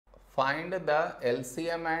Find the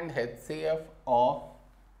LCM and HCF of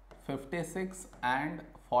 56 and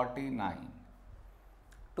 49.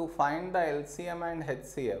 To find the LCM and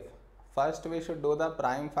HCF, first we should do the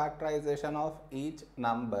prime factorization of each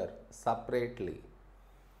number separately.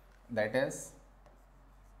 That is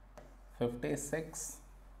 56,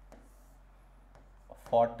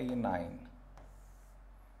 49.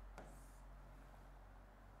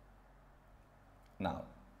 Now,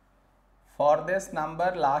 for this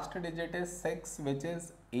number last digit is 6, which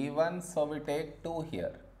is even, so we take 2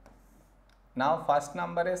 here. Now first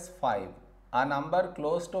number is 5. A number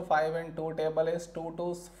close to 5 in 2 table is 2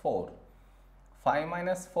 2's 4. 5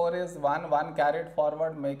 minus 4 is 1, 1 carried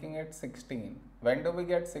forward making it 16. When do we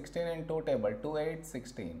get 16 in 2 table? 2 8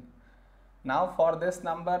 16. Now for this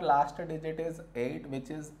number last digit is 8, which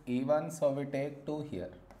is even, so we take 2 here.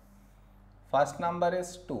 First number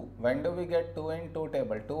is 2. When do we get 2 in 2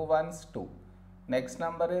 table? 2 1's 2. Next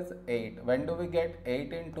number is 8. When do we get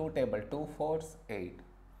 8 in 2 table? 2 4's 8.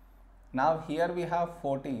 Now here we have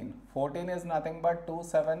 14. 14 is nothing but 2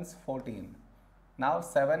 7's 14. Now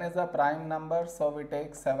 7 is a prime number, so we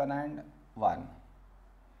take 7 and 1.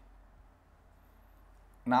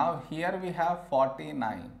 Now here we have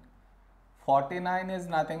 49. 49 is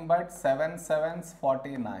nothing but 7 7's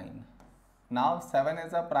 49. Now 7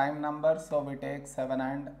 is a prime number, so we take 7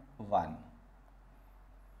 and 1.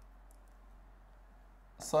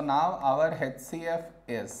 So now our HCF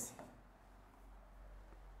is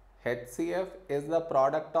the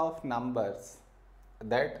product of numbers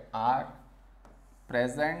that are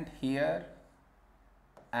present here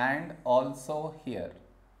and also here.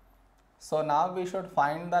 So now we should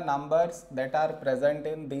find the numbers that are present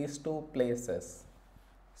in these two places.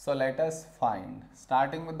 So let us find,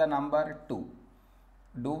 starting with the number 2.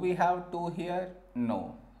 Do we have 2 here?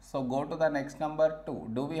 No. So go to the next number 2.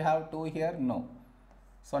 Do we have 2 here? No.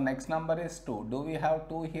 So next number is 2. Do we have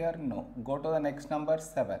 2 here? No. Go to the next number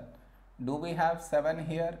 7. Do we have 7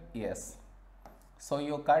 here? Yes. So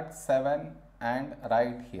you cut 7 and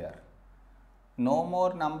write here. No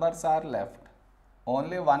more numbers are left.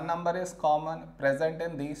 Only one number is common present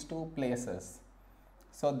in these two places.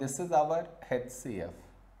 So this is our HCF.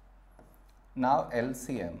 Now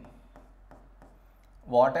LCM.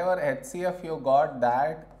 Whatever HCF you got,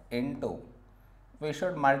 that into, we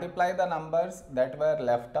should multiply the numbers that were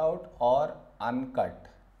left out or uncut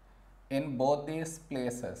in both these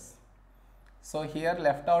places. So here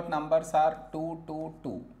left out numbers are 2, 2,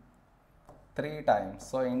 2, 3 times.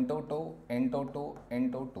 So into 2, into 2,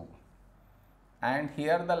 into 2. And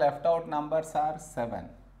here the left out numbers are 7.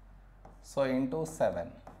 So into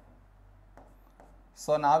 7.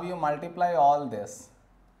 So now you multiply all this,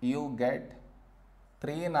 you get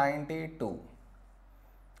 392.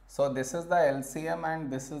 So this is the LCM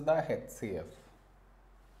and this is the HCF.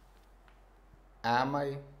 Am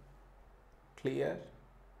I clear?